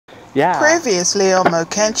Yeah. Previously on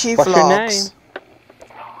Mokenchi What's your name? Vlogs.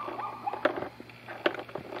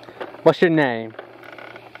 What's your name?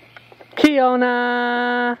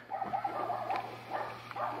 Kiona!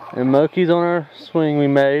 And Moki's on our swing we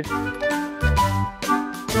made. Good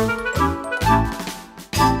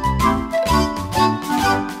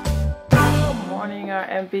morning, our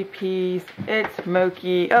MVPs. It's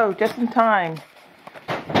Moki. Oh, just in time.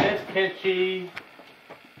 It's Kenchi.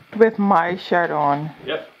 With my shirt on.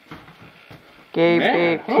 Yep. Gay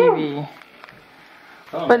Babe TV.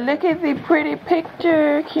 Oh, but look at the pretty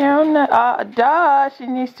picture, Kiona. Duh, she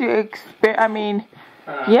needs to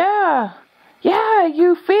yeah. Yeah,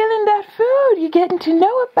 you feeling that food. You're getting to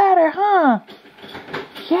know it better, huh?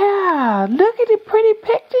 Yeah, look at the pretty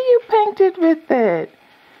picture you painted with it.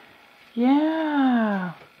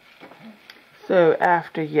 Yeah. So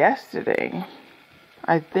after yesterday,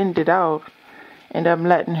 I thinned it out and I'm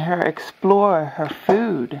letting her explore her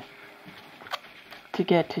food to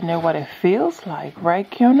get to know what it feels like, right,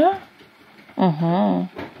 Kiona? Mm-hmm.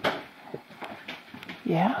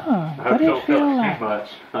 Yeah. What did it feel like? Too much,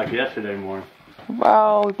 like yesterday morning.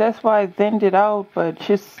 Well, that's why I thinned it out, but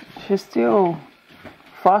she's still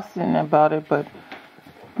fussing about it, but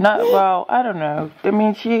not, well, I don't know. I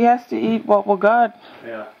mean, she has to eat what we got.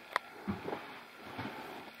 Yeah.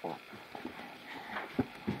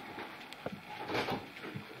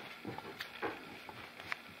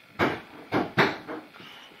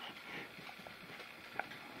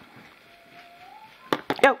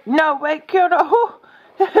 Oh, no, wait, Kiona.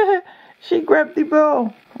 She grabbed the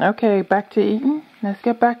bowl. Okay, back to eating. Let's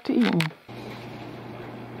get back to eating.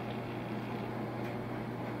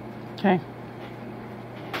 Okay.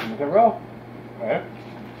 Make it roll. Alright.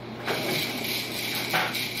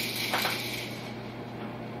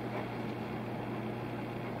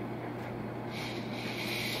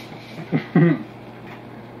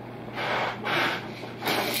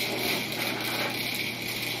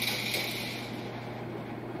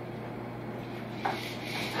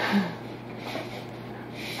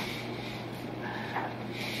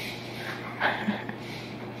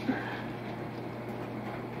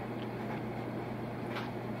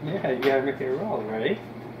 Yeah, you gotta make it roll, ready?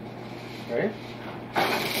 Ready?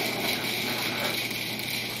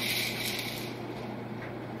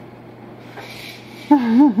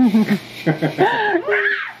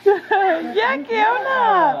 Yeah,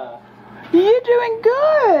 Kiona! You're doing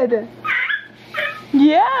good!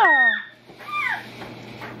 Yeah!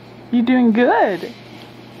 You're doing good!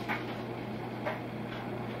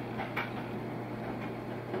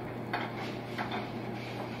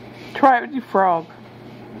 Try it with the frog.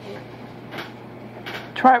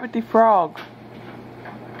 Try it with the frog.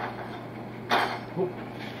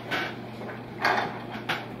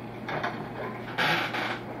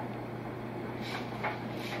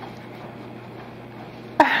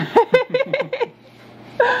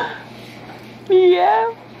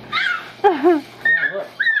 Yeah.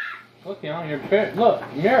 Look, on your bed. Look,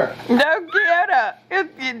 mirror. No, Kiona.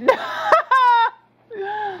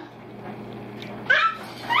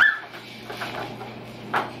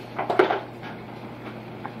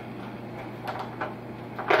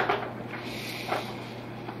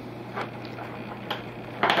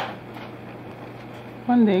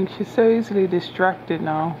 One thing, she's so easily distracted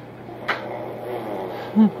now.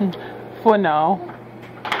 For now.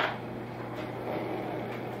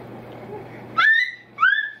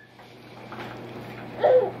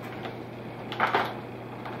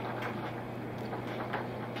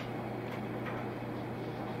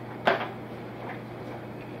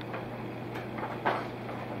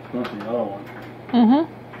 That's the other one. Mm-hmm.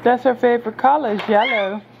 That's her favorite color, is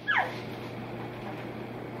yellow.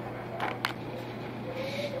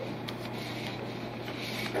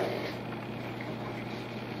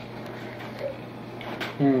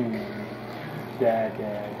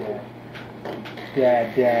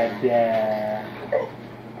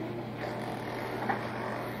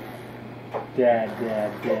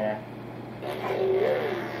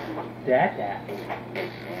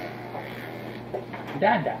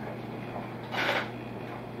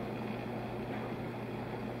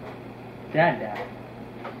 Dad. Dad.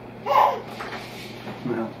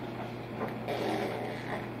 No.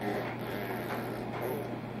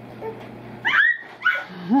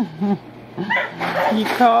 You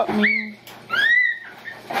caught me.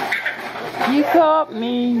 You caught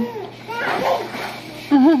me.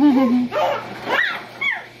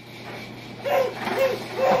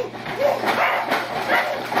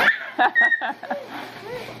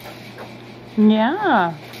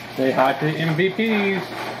 Yeah. Say hi to the MVPs.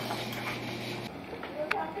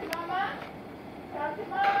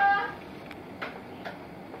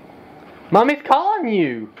 Mommy's calling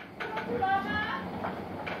you.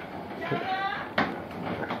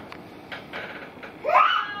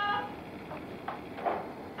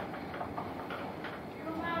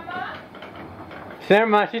 Never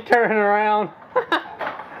mind, she's turning around.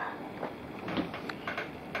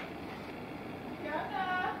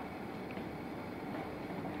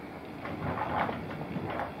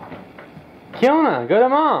 Kiona, go to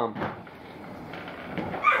mom.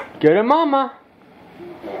 Go to mama.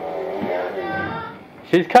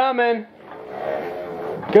 She's coming.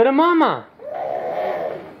 Go to mama.